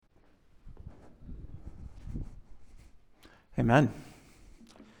Amen.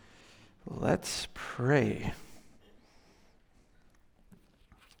 Let's pray.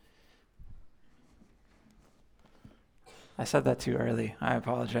 I said that too early. I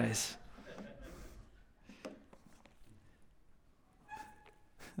apologize.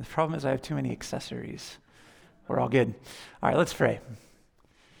 The problem is I have too many accessories. We're all good. All right, let's pray.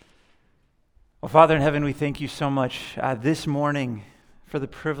 Well, Father in heaven, we thank you so much this morning for the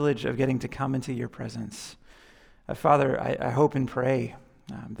privilege of getting to come into your presence. Father, I hope and pray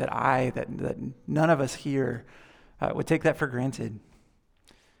that none of us here would take that for granted.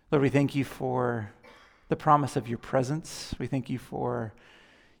 Lord, we thank you for the promise of your presence. We thank you for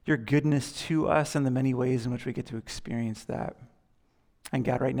your goodness to us and the many ways in which we get to experience that. And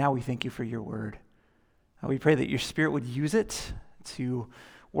God, right now we thank you for your word. We pray that your Spirit would use it to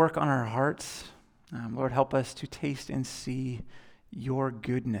work on our hearts. Lord, help us to taste and see your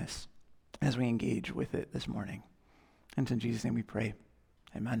goodness as we engage with it this morning. And in Jesus' name we pray.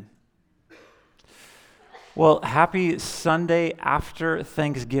 Amen. Well, happy Sunday after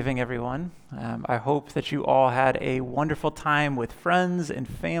Thanksgiving, everyone. I hope that you all had a wonderful time with friends and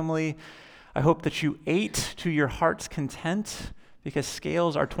family. I hope that you ate to your heart's content, because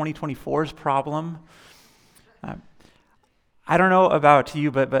scales are 2024's problem. I don't know about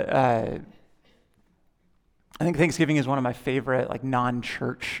you, but I think Thanksgiving is one of my favorite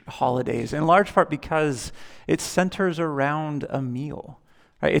non-church holidays, in large part because it centers around a meal.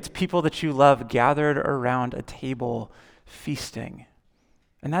 Right? It's people that you love gathered around a table feasting.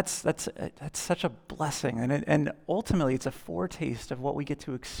 And that's such a blessing. And ultimately, it's a foretaste of what we get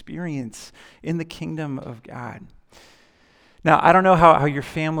to experience in the kingdom of God. Now, I don't know how your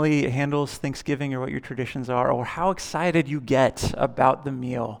family handles Thanksgiving or what your traditions are or how excited you get about the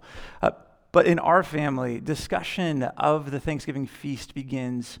meal. But in our family, discussion of the Thanksgiving feast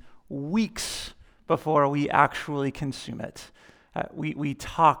begins weeks before we actually consume it. We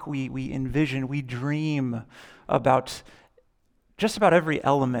talk, we envision, we dream about just about every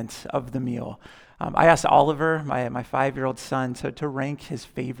element of the meal. I asked Oliver, my 5-year-old son, to rank his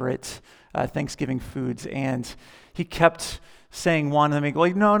favorite Thanksgiving foods, and he kept saying one, and then we go,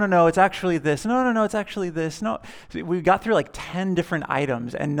 no, it's actually this. No, it's actually this. No, we got through 10 different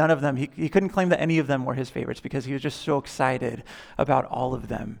items, and none of them, he couldn't claim that any of them were his favorites because he was just so excited about all of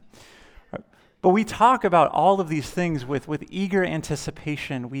them. But we talk about all of these things with eager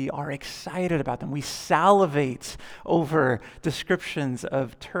anticipation. We are excited about them. We salivate over descriptions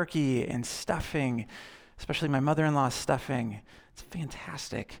of turkey and stuffing, especially my mother-in-law's stuffing. It's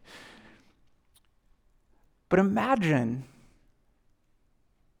fantastic. But imagine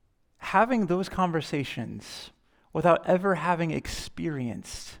having those conversations without ever having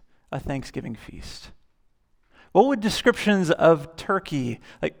experienced a Thanksgiving feast. What would descriptions of turkey,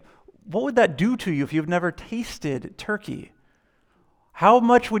 what would that do to you if you've never tasted turkey? How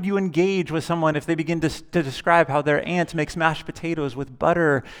much would you engage with someone if they begin to describe how their aunt makes mashed potatoes with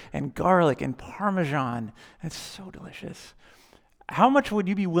butter and garlic and Parmesan? It's so delicious. How much would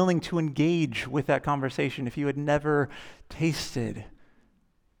you be willing to engage with that conversation if you had never tasted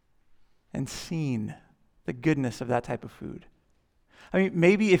and seen the goodness of that type of food? I mean,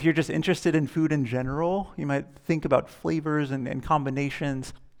 maybe if you're just interested in food in general, you might think about flavors and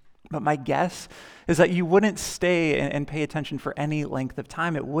combinations. But my guess is that you wouldn't stay and pay attention for any length of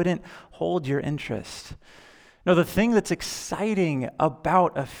time. It wouldn't hold your interest. No, the thing that's exciting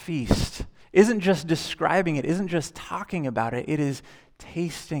about a feast isn't just describing it, isn't just talking about it. It is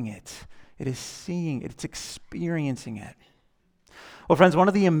tasting it. It is seeing it. It's experiencing it. Well, friends, one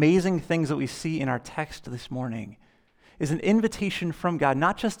of the amazing things that we see in our text this morning is an invitation from God,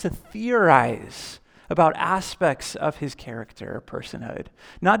 not just to theorize about aspects of his character or personhood,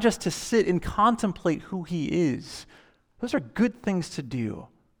 not just to sit and contemplate who he is. Those are good things to do.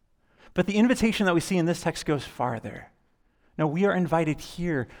 But the invitation that we see in this text goes farther. Now, we are invited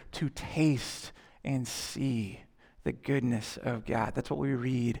here to taste and see the goodness of God. That's what we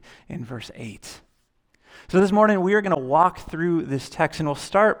read in verse 8. So this morning, we are going to walk through this text, and we'll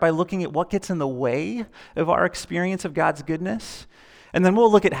start by looking at what gets in the way of our experience of God's goodness, and then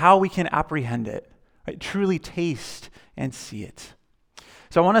we'll look at how we can apprehend it. Right, truly taste and see it.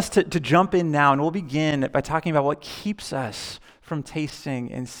 So I want us to jump in now, and we'll begin by talking about what keeps us from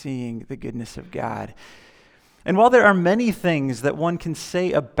tasting and seeing the goodness of God. And while there are many things that one can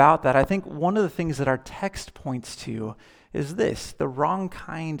say about that, I think one of the things that our text points to is this: the wrong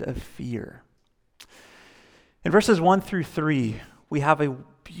kind of fear. In verses 1 through 3, we have a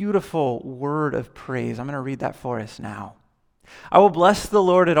beautiful word of praise. I'm going to read that for us now. I will bless the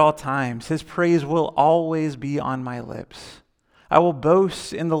Lord at all times. His praise will always be on my lips. I will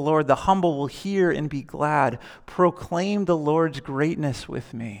boast in the Lord. The humble will hear and be glad. Proclaim the Lord's greatness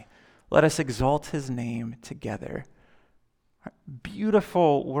with me. Let us exalt his name together.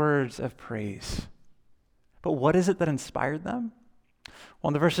 Beautiful words of praise. But what is it that inspired them? Well,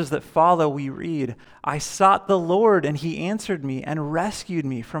 in the verses that follow, we read, I sought the Lord, and he answered me and rescued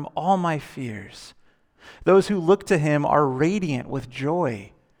me from all my fears. Those who look to him are radiant with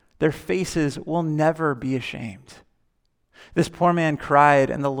joy. Their faces will never be ashamed. This poor man cried,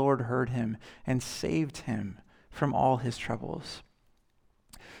 and the Lord heard him and saved him from all his troubles.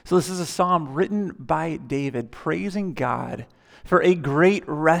 So this is a psalm written by David, praising God for a great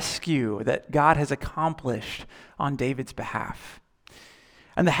rescue that God has accomplished on David's behalf.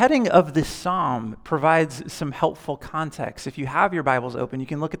 And the heading of this psalm provides some helpful context. If you have your Bibles open, you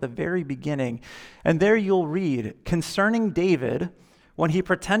can look at the very beginning, and there you'll read concerning David when he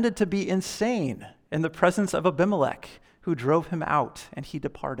pretended to be insane in the presence of Abimelech, who drove him out, and he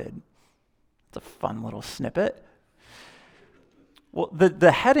departed. It's a fun little snippet. Well,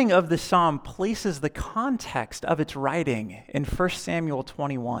 the heading of this psalm places the context of its writing in 1 Samuel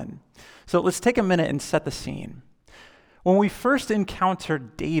 21. So let's take a minute and set the scene. When we first encounter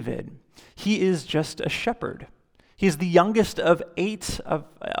David, he is just a shepherd. He's the youngest of eight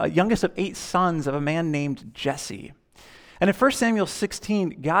sons of a man named Jesse. And in 1 Samuel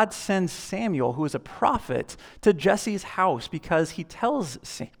 16, God sends Samuel, who is a prophet, to Jesse's house because he tells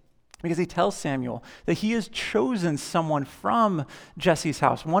Samuel that he has chosen someone from Jesse's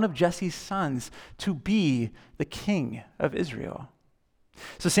house, one of Jesse's sons, to be the king of Israel.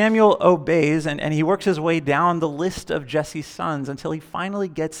 So Samuel obeys, and he works his way down the list of Jesse's sons until he finally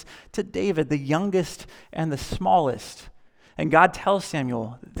gets to David, the youngest and the smallest. And God tells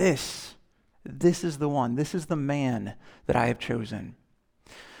Samuel, this is the one, this is the man that I have chosen.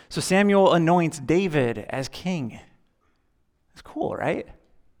 So Samuel anoints David as king. It's cool, right?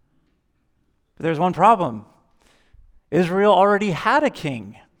 But there's one problem. Israel already had a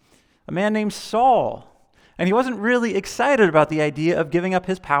king, a man named Saul. And he wasn't really excited about the idea of giving up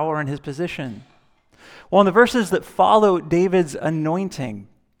his power and his position. Well, in the verses that follow David's anointing,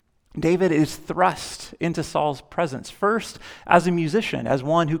 David is thrust into Saul's presence, first as a musician, as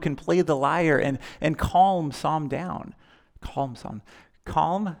one who can play the lyre and calm Saul down. Calm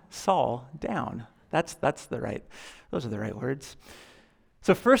Saul down. Those are the right words.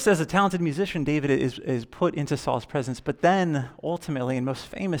 So first, as a talented musician, David is put into Saul's presence, but then ultimately and most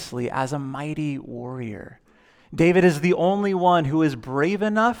famously as a mighty warrior. David is the only one who is brave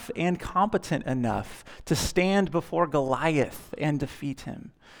enough and competent enough to stand before Goliath and defeat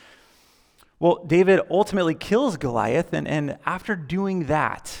him. Well, David ultimately kills Goliath, and after doing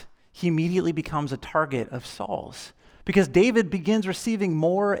that, he immediately becomes a target of Saul's, because David begins receiving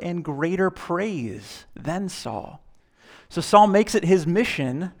more and greater praise than Saul. So Saul makes it his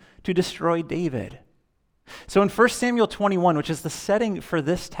mission to destroy David. So in 1 Samuel 21, which is the setting for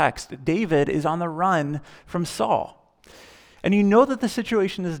this text, David is on the run from Saul. And you know that the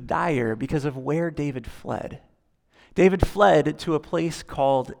situation is dire because of where David fled. David fled to a place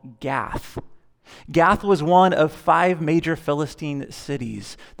called Gath. Gath was one of 5 major Philistine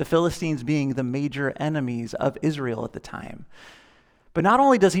cities, the Philistines being the major enemies of Israel at the time. But not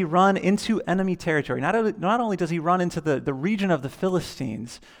only does he run into enemy territory, not only does he run into the region of the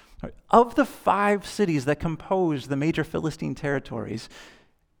Philistines, of the 5 cities that compose the major Philistine territories,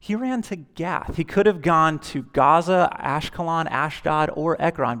 he ran to Gath. He could have gone to Gaza, Ashkelon, Ashdod, or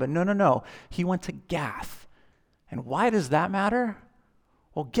Ekron, but no. He went to Gath. And why does that matter?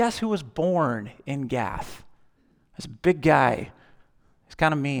 Well, guess who was born in Gath? This big guy. He's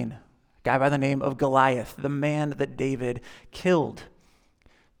kind of mean. A guy by the name of Goliath, the man that David killed.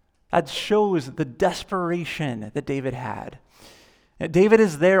 That shows the desperation that David had. David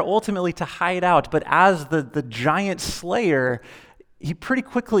is there ultimately to hide out, but as the giant slayer, he pretty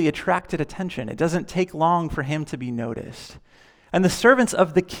quickly attracted attention. It doesn't take long for him to be noticed. And the servants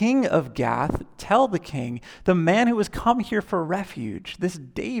of the king of Gath tell the king, the man who has come here for refuge, this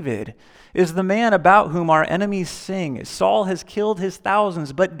David, is the man about whom our enemies sing. Saul has killed his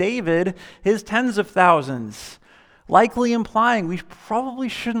thousands, but David his tens of thousands, likely implying we probably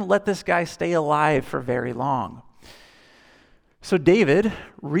shouldn't let this guy stay alive for very long. So David,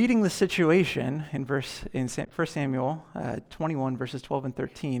 reading the in 1 Samuel 21, verses 12 and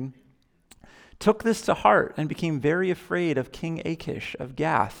 13, took this to heart and became very afraid of King Achish of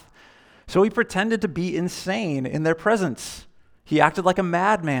Gath. So he pretended to be insane in their presence. He acted like a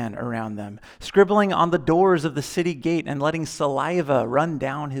madman around them, scribbling on the doors of the city gate and letting saliva run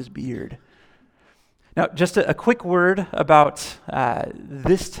down his beard. Now, just a quick word about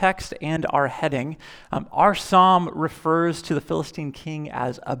this text and our heading. Our psalm refers to the Philistine king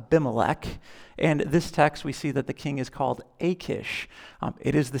as Abimelech, and this text we see that the king is called Achish.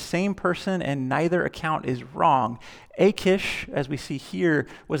 It is the same person, and neither account is wrong. Achish, as we see here,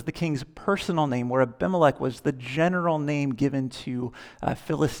 was the king's personal name, where Abimelech was the general name given to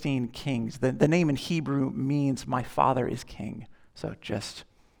Philistine kings. The name in Hebrew means "my father is king." So just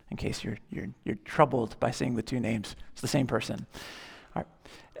in case you're troubled by seeing the two names. It's the same person. All right.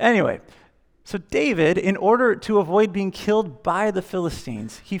 Anyway, so David, in order to avoid being killed by the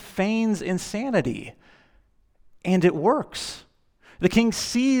Philistines, he feigns insanity, and it works. The king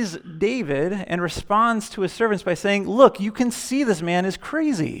sees David and responds to his servants by saying, "Look, you can see this man is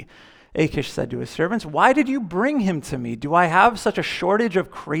crazy." Achish said to his servants, "Why did you bring him to me? Do I have such a shortage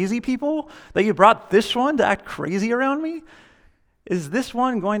of crazy people that you brought this one to act crazy around me? Is this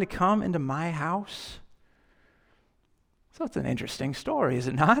one going to come into my house?" So it's an interesting story, is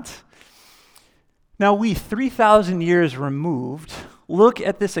it not? Now we, 3,000 years removed, look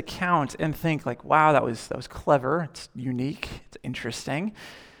at this account and think like, wow, that was clever, it's unique, it's interesting.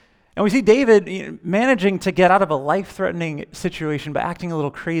 And we see David managing to get out of a life-threatening situation by acting a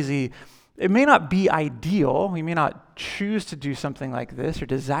little crazy. It may not be ideal, we may not choose to do something like this or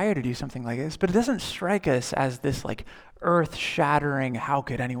desire to do something like this, but it doesn't strike us as this like earth-shattering, how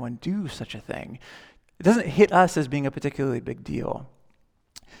could anyone do such a thing? It doesn't hit us as being a particularly big deal.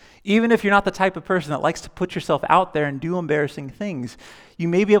 Even if you're not the type of person that likes to put yourself out there and do embarrassing things, you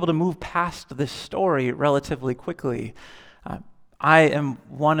may be able to move past this story relatively quickly. I am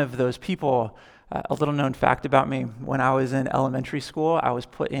one of those people. A little known fact about me, when I was in elementary school, I was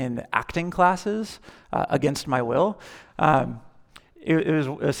put in acting classes against my will. It was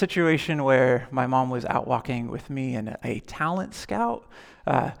a situation where my mom was out walking with me, and a talent scout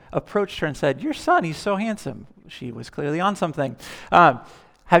approached her and said, "Your son, he's so handsome." She was clearly on something.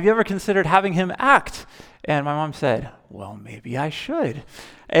 "Have you ever considered having him act?" And my mom said, "Well, maybe I should."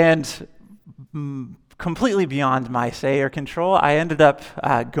 And completely beyond my say or control, I ended up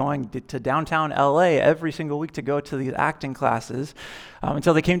going to downtown LA every single week to go to these acting classes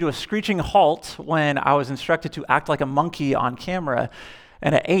until they came to a screeching halt when I was instructed to act like a monkey on camera.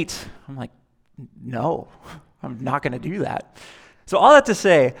 And at 8, I'm like, no, I'm not going to do that. So all that to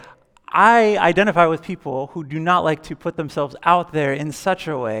say, I identify with people who do not like to put themselves out there in such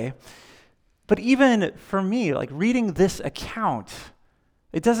a way. But even for me, like reading this account,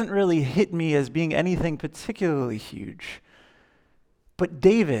 it doesn't really hit me as being anything particularly huge. But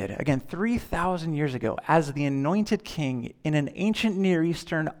David, again, 3,000 years ago, as the anointed king in an ancient Near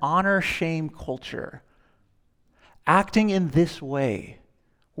Eastern honor-shame culture, acting in this way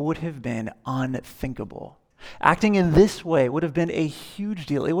would have been unthinkable. Acting in this way would have been a huge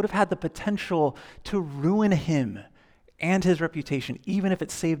deal. It would have had the potential to ruin him and his reputation, even if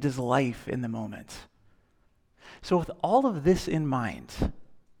it saved his life in the moment. So with all of this in mind,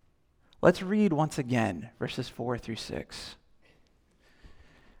 let's read once again verses 4 through 6.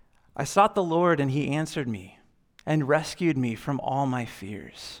 "I sought the Lord, and he answered me and rescued me from all my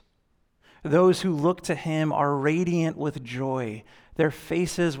fears. Those who look to him are radiant with joy. Their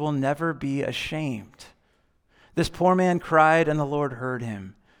faces will never be ashamed. This poor man cried, and the Lord heard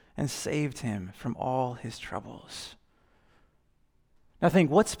him and saved him from all his troubles." Now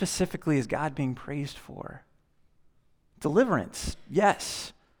think, what specifically is God being praised for? Deliverance,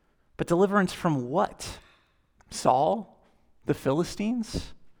 yes. But deliverance from what? Saul? The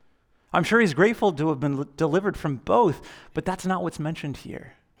Philistines? I'm sure he's grateful to have been delivered from both, but that's not what's mentioned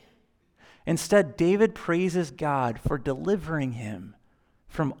here. Instead, David praises God for delivering him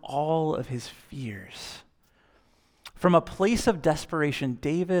from all of his fears. From a place of desperation,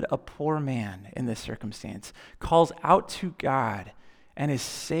 David, a poor man in this circumstance, calls out to God and is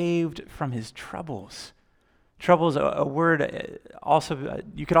saved from his troubles. Troubles, a word also,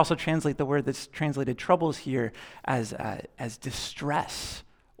 you could also translate the word that's translated troubles here as distress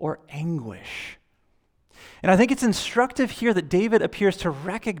or anguish. And I think it's instructive here that David appears to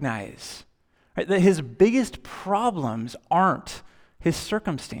recognize, right, that his biggest problems aren't his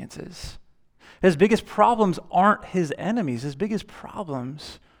circumstances. His biggest problems aren't his enemies. His biggest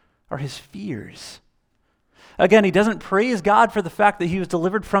problems are his fears. Again, he doesn't praise God for the fact that he was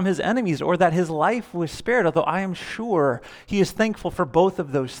delivered from his enemies or that his life was spared, although I am sure he is thankful for both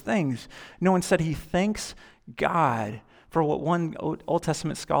of those things. No, instead he thanks God for what one Old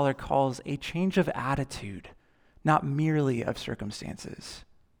Testament scholar calls a change of attitude, not merely of circumstances.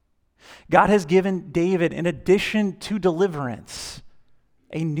 God has given David, in addition to deliverance,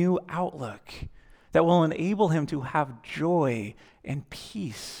 a new outlook that will enable him to have joy and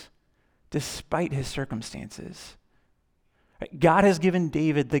peace despite his circumstances. God has given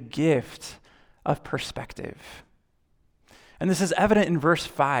David the gift of perspective. And this is evident in verse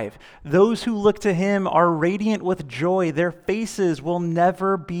 5. Those who look to him are radiant with joy. Their faces will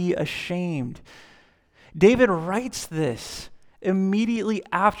never be ashamed. David writes this immediately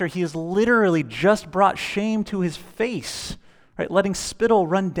after he has literally just brought shame to his face, right? Letting spittle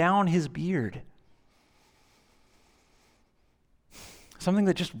run down his beard. Something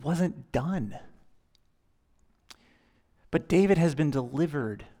that just wasn't done. But David has been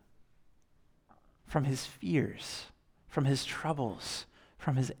delivered from his fears, from his troubles,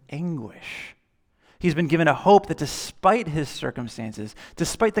 from his anguish. He's been given a hope that despite his circumstances,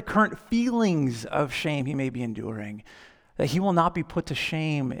 despite the current feelings of shame he may be enduring, that he will not be put to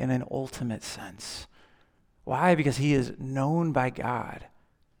shame in an ultimate sense. Why? Because he is known by God.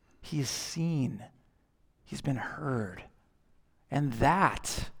 He is seen. He's been heard. And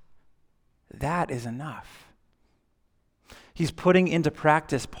that is enough. He's putting into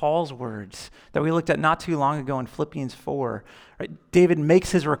practice Paul's words that we looked at not too long ago in Philippians 4. Right? David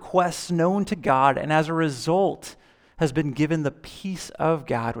makes his requests known to God, and as a result has been given the peace of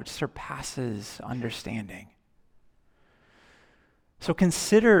God which surpasses understanding. So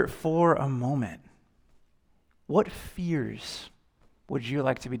consider for a moment, what fears would you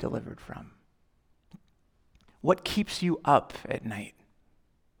like to be delivered from? What keeps you up at night?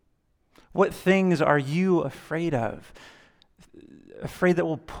 What things are you afraid of? Afraid that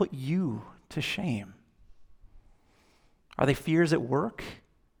will put you to shame? Are they fears at work?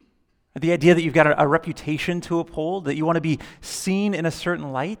 The idea that you've got a reputation to uphold, that you want to be seen in a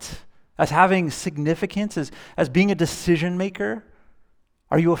certain light, as having significance, as being a decision maker?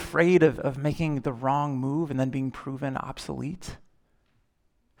 Are you afraid of making the wrong move and then being proven obsolete?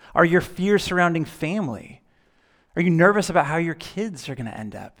 Are your fears surrounding family? Are you nervous about how your kids are going to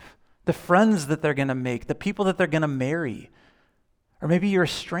end up? The friends that they're going to make, the people that they're going to marry? Or maybe you're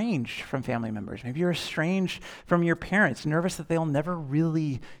estranged from family members. Maybe you're estranged from your parents, nervous that they'll never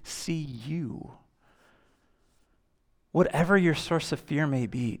really see you. Whatever your source of fear may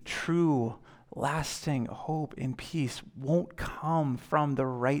be, true, lasting hope and peace won't come from the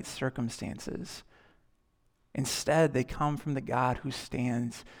right circumstances. Instead, they come from the God who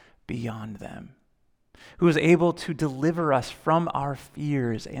stands beyond them, who is able to deliver us from our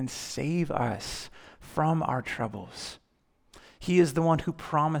fears and save us from our troubles. He is the one who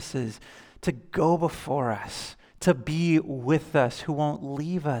promises to go before us, to be with us, who won't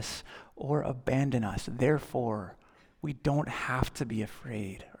leave us or abandon us. Therefore, we don't have to be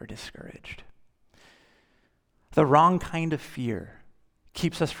afraid or discouraged. The wrong kind of fear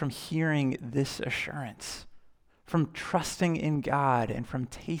keeps us from hearing this assurance, from trusting in God, and from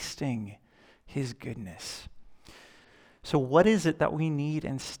tasting his goodness. So what is it that we need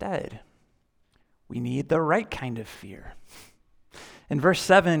instead? We need the right kind of fear. In verse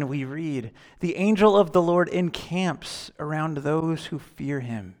 7, we read, "The angel of the Lord encamps around those who fear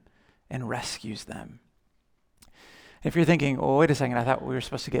him and rescues them." If you're thinking, oh, wait a second, I thought we were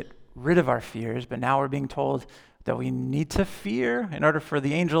supposed to get rid of our fears, but now we're being told that we need to fear in order for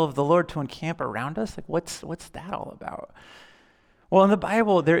the angel of the Lord to encamp around us? Like, what's that all about? Well, in the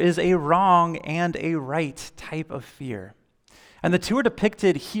Bible, there is a wrong and a right type of fear. And the two are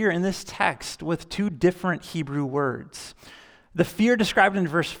depicted here in this text with two different Hebrew words. The fear described in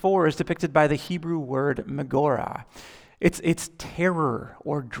verse 4 is depicted by the Hebrew word megorah. It's terror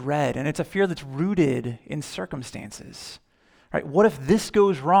or dread, and it's a fear that's rooted in circumstances. Right? What if this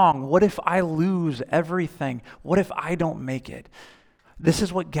goes wrong? What if I lose everything? What if I don't make it? This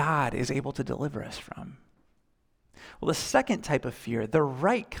is what God is able to deliver us from. Well, the second type of fear, the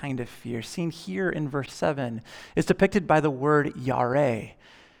right kind of fear, seen here in verse 7, is depicted by the word yareh.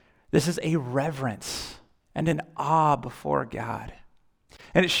 This is a reverence and an awe before God.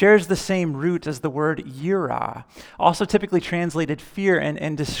 And it shares the same root as the word yirah, also typically translated fear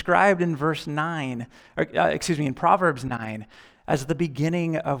and described in verse 9, in Proverbs 9, as the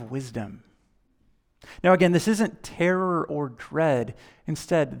beginning of wisdom. Now again, this isn't terror or dread.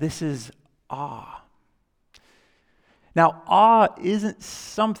 Instead, this is awe. Now, awe isn't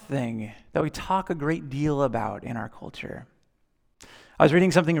something that we talk a great deal about in our culture. I was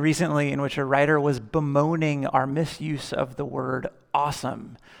reading something recently in which a writer was bemoaning our misuse of the word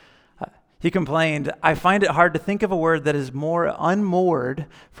awesome. He complained, "I find it hard to think of a word that is more unmoored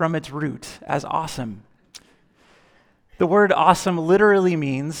from its root as awesome." The word awesome literally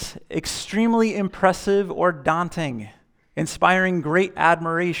means extremely impressive or daunting, inspiring great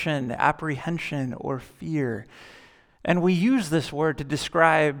admiration, apprehension, or fear. And we use this word to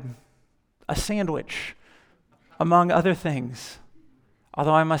describe a sandwich, among other things.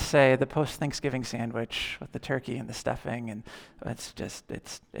 Although I must say, the post-Thanksgiving sandwich with the turkey and the stuffing, and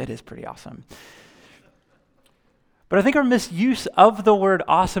it is pretty awesome. But I think our misuse of the word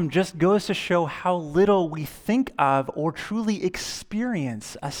awesome just goes to show how little we think of or truly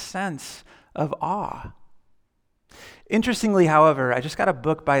experience a sense of awe. Interestingly, however, I just got a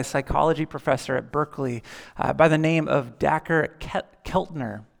book by a psychology professor at Berkeley by the name of Dacher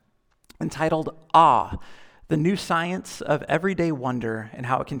Keltner entitled Awe, the New Science of Everyday Wonder and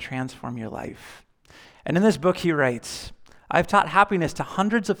How It Can Transform Your Life. And in this book he writes, I've taught happiness to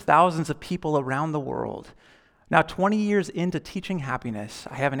hundreds of thousands of people around the world. Now 20 years into teaching happiness,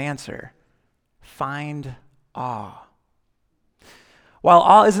 I have an answer. Find awe. While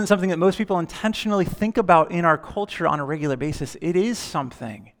awe isn't something that most people intentionally think about in our culture on a regular basis, it is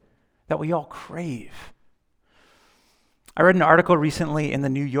something that we all crave. I read an article recently in the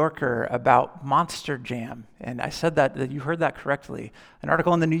New Yorker about Monster Jam, and I said that you heard that correctly. An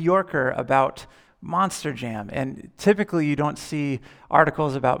article in the New Yorker about Monster Jam, and typically you don't see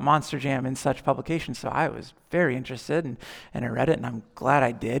articles about Monster Jam in such publications, so I was very interested, and I read it, and I'm glad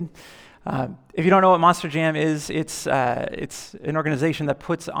I did. If you don't know what Monster Jam is, it's an organization that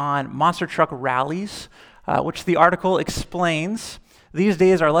puts on monster truck rallies, which the article explains these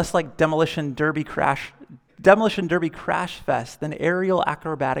days are less like Demolition Derby Crash Fest than aerial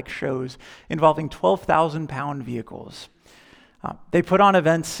acrobatic shows involving 12,000-pound vehicles. They put on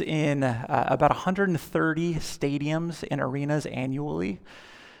events in about 130 stadiums and arenas annually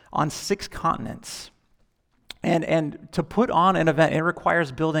on 6 continents. And to put on an event, it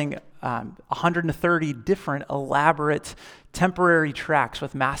requires building 130 different elaborate temporary tracks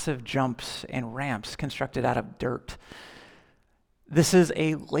with massive jumps and ramps constructed out of dirt. This is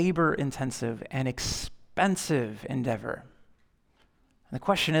a labor-intensive and expensive endeavor. And the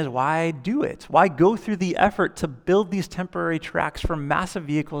question is, why do it? Why go through the effort to build these temporary tracks for massive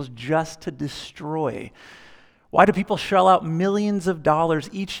vehicles just to destroy? Why do people shell out millions of dollars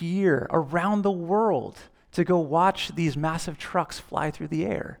each year around the world to go watch these massive trucks fly through the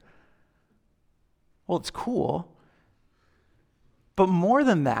air? Well, it's cool. But more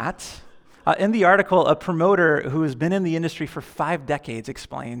than that, in the article, a promoter who has been in the industry for 5 decades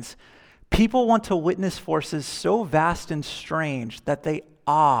explains, people want to witness forces so vast and strange that they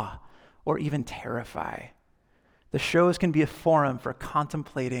awe or even terrify. The shows can be a forum for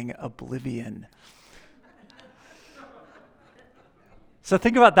contemplating oblivion. So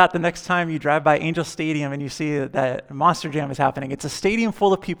think about that the next time you drive by Angel Stadium and you see that Monster Jam is happening. It's a stadium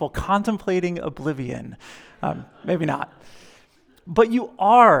full of people contemplating oblivion. Maybe not. But you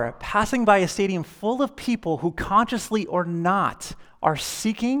are passing by a stadium full of people who consciously or not are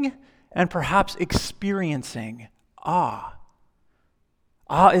seeking and perhaps experiencing awe.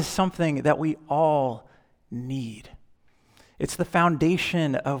 Awe is something that we all need. It's the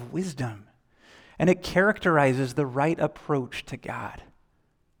foundation of wisdom, and it characterizes the right approach to God.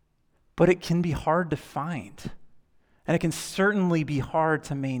 But it can be hard to find, and it can certainly be hard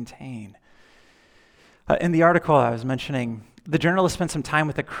to maintain. In the article I was mentioning, the journalist spent some time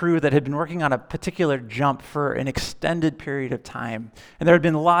with a crew that had been working on a particular jump for an extended period of time, and there had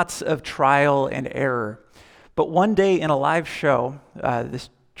been lots of trial and error. But one day in a live show, this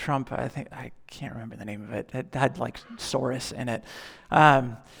Trump, I can't remember the name of it, it had like Saurus in it.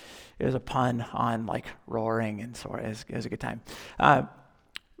 It was a pun on like roaring and Saurus. It was a good time.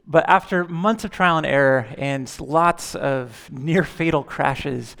 But after months of trial and error and lots of near-fatal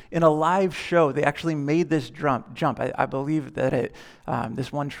crashes, in a live show, they actually made this jump. I believe that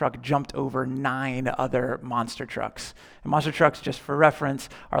this one truck jumped over 9 other monster trucks. And monster trucks, just for reference,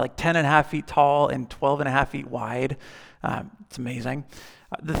 are like 10.5 feet tall and 12.5 feet wide. It's amazing.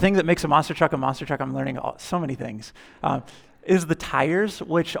 The thing that makes a monster truck, I'm learning so many things, is the tires,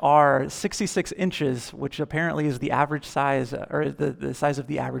 which are 66 inches, which apparently is the average size, or the size of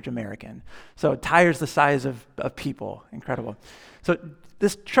the average American. So tires the size of people. Incredible. So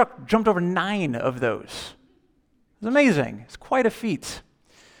this truck jumped over 9 of those. It's amazing. It's quite a feat.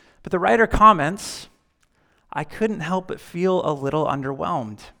 But the writer comments, I couldn't help but feel a little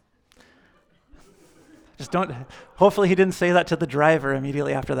underwhelmed. Hopefully he didn't say that to the driver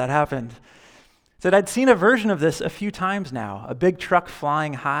immediately after that happened. Said, I'd seen a version of this a few times now, a big truck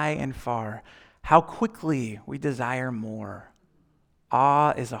flying high and far. How quickly we desire more.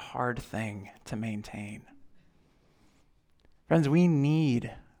 Awe is a hard thing to maintain. Friends, we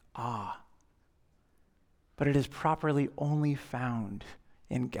need awe, but it is properly only found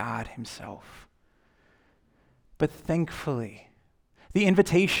in God himself. But thankfully, the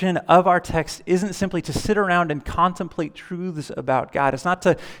invitation of our text isn't simply to sit around and contemplate truths about God. It's not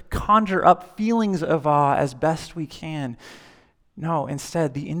to conjure up feelings of awe as best we can. No,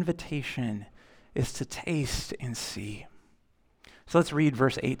 instead, the invitation is to taste and see. So let's read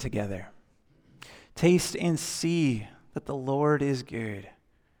verse 8 together. Taste and see that the Lord is good.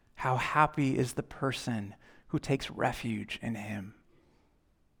 How happy is the person who takes refuge in him.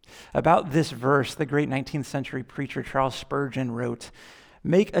 About this verse, the great 19th century preacher Charles Spurgeon wrote,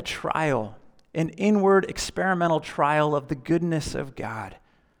 "Make a trial, an inward experimental trial of the goodness of God.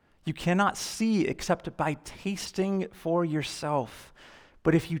 You cannot see except by tasting for yourself.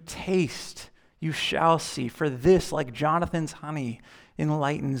 But if you taste, you shall see. For this, like Jonathan's honey,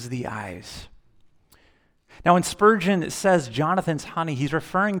 enlightens the eyes." Now, when Spurgeon says Jonathan's honey, he's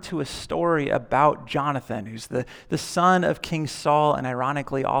referring to a story about Jonathan, who's the son of King Saul and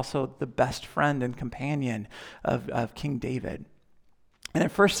ironically also the best friend and companion of King David. And in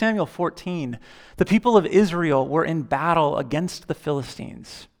 1 Samuel 14, the people of Israel were in battle against the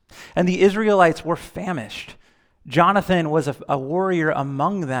Philistines, and the Israelites were famished. Jonathan was a warrior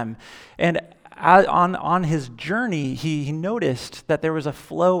among them, and on his journey, he noticed that there was a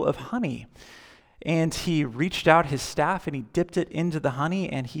flow of honey. And he reached out his staff and he dipped it into the honey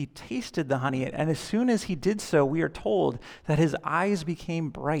and he tasted the honey. And as soon as he did so, we are told that his eyes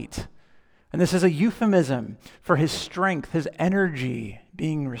became bright. And this is a euphemism for his strength, his energy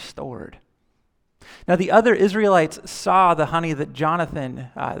being restored. Now the other Israelites saw the honey that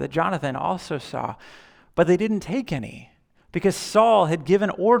Jonathan also saw, but they didn't take any because Saul had given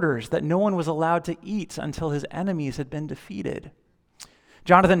orders that no one was allowed to eat until his enemies had been defeated.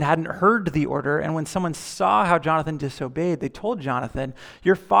 Jonathan hadn't heard the order, and when someone saw how Jonathan disobeyed, they told Jonathan,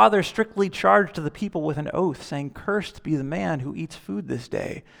 "Your father strictly charged the people with an oath, saying, 'Cursed be the man who eats food this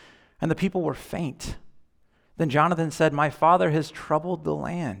day.' And the people were faint. Then Jonathan said, 'My father has troubled the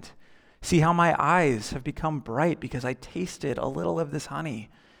land. See how my eyes have become bright because I tasted a little of this honey.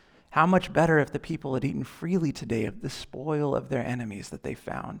 How much better if the people had eaten freely today of the spoil of their enemies that they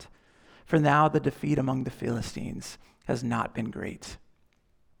found. For now the defeat among the Philistines has not been great.'"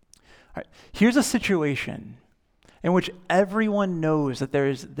 All right, here's a situation in which everyone knows that there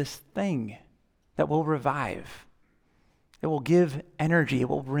is this thing that will revive. It will give energy, it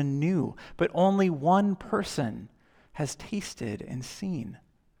will renew, but only one person has tasted and seen.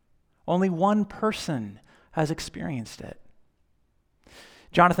 Only one person has experienced it.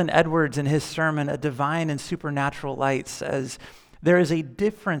 Jonathan Edwards, in his sermon, A Divine and Supernatural Light, says, "There is a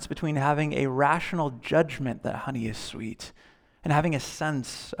difference between having a rational judgment that honey is sweet and having a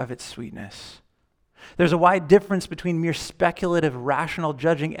sense of its sweetness. There's a wide difference between mere speculative, rational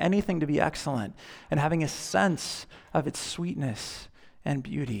judging anything to be excellent and having a sense of its sweetness and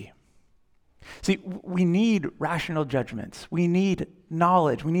beauty." See, we need rational judgments. We need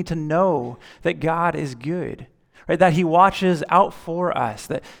knowledge. We need to know that God is good, right? That he watches out for us,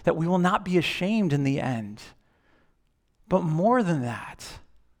 that we will not be ashamed in the end. But more than that,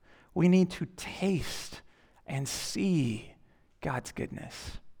 we need to taste and see God's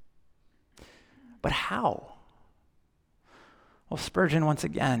goodness. But how? Well, Spurgeon once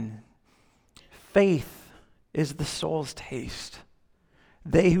again, "Faith is the soul's taste.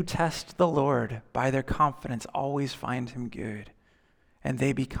 They who test the Lord by their confidence always find him good, and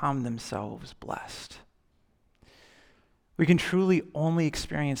they become themselves blessed." We can truly only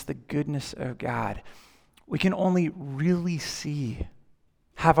experience the goodness of God. We can only really see,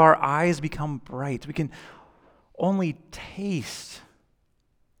 have our eyes become bright. We can only taste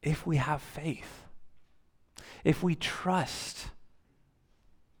if we have faith, if we trust,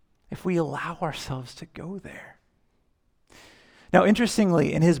 if we allow ourselves to go there. Now,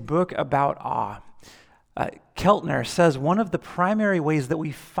 interestingly, in his book about awe, Keltner says one of the primary ways that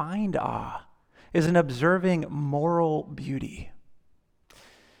we find awe is in observing moral beauty.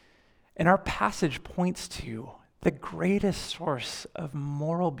 And our passage points to the greatest source of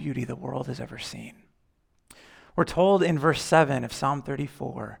moral beauty the world has ever seen. We're told in verse 7 of Psalm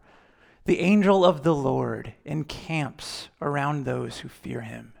 34, "The angel of the Lord encamps around those who fear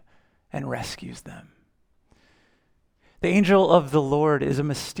him and rescues them." The angel of the Lord is a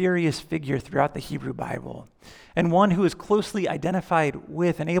mysterious figure throughout the Hebrew Bible, and one who is closely identified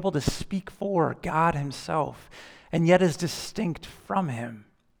with and able to speak for God himself, and yet is distinct from him.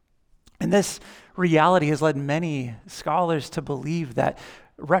 And this reality has led many scholars to believe that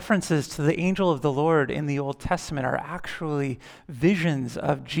references to the angel of the Lord in the Old Testament are actually visions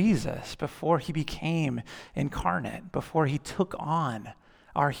of Jesus before he became incarnate, before he took on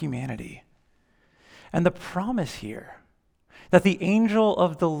our humanity. And the promise here that the angel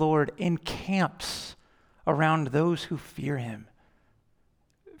of the Lord encamps around those who fear him.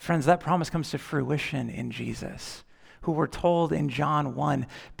 Friends, that promise comes to fruition in Jesus, who we're told in John 1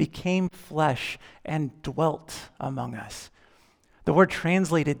 became flesh and dwelt among us. The word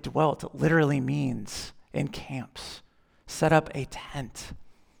translated dwelt literally means encamps, set up a tent.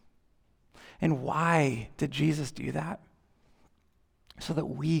 And why did Jesus do that? So that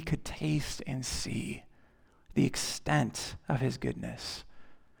we could taste and see the extent of his goodness.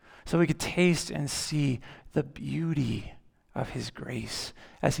 So we could taste and see the beauty of his grace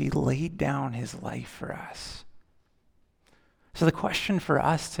as he laid down his life for us. So the question for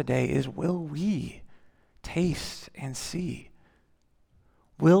us today is, will we taste and see?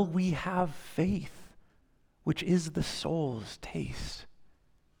 Will we have faith, which is the soul's taste?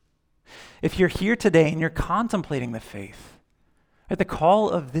 If you're here today and you're contemplating the faith, the call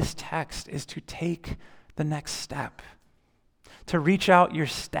of this text is to take the next step, to reach out your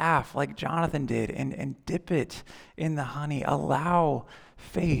staff like Jonathan did and dip it in the honey. Allow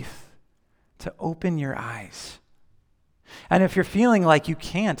faith to open your eyes. And if you're feeling like you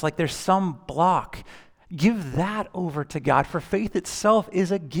can't, like there's some block, give that over to God, for faith itself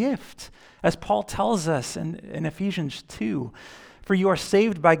is a gift, as Paul tells us in Ephesians 2. For you are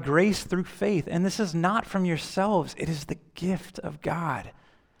saved by grace through faith, and this is not from yourselves, it is the gift of God,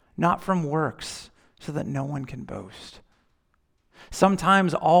 not from works, so that no one can boast.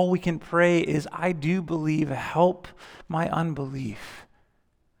 Sometimes all we can pray is, I do believe, help my unbelief.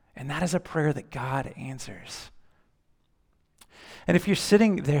 And that is a prayer that God answers. And if you're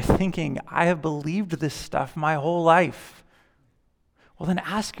sitting there thinking, I have believed this stuff my whole life, well then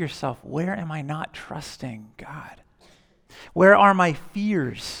ask yourself, where am I not trusting God? Where are my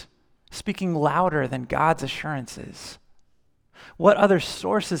fears speaking louder than God's assurances? What other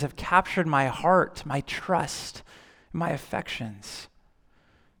sources have captured my heart, my trust, my affections?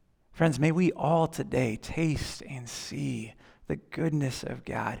 Friends, may we all today taste and see the goodness of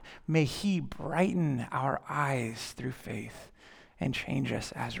God. May he brighten our eyes through faith and change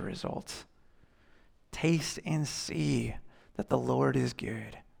us as a result. Taste and see that the Lord is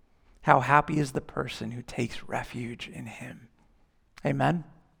good. How happy is the person who takes refuge in him. Amen?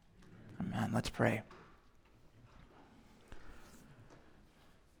 Amen. Let's pray.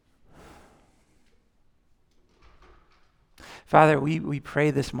 Father, we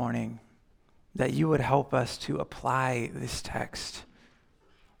pray this morning that you would help us to apply this text.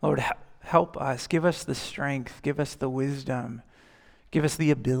 Lord, help us. Give us the strength. Give us the wisdom. Give us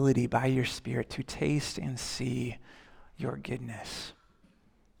the ability by your Spirit to taste and see your goodness.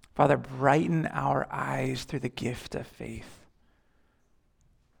 Father, brighten our eyes through the gift of faith.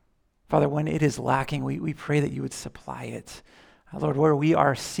 Father, when it is lacking, we pray that you would supply it. Lord, where we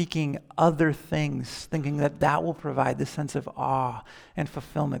are seeking other things, thinking that that will provide the sense of awe and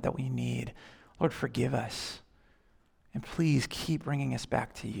fulfillment that we need, Lord, forgive us. And please keep bringing us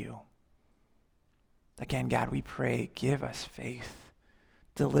back to you. Again, God, we pray, give us faith.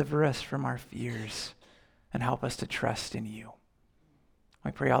 Deliver us from our fears and help us to trust in you.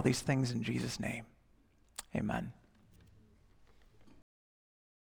 We pray all these things in Jesus' name. Amen.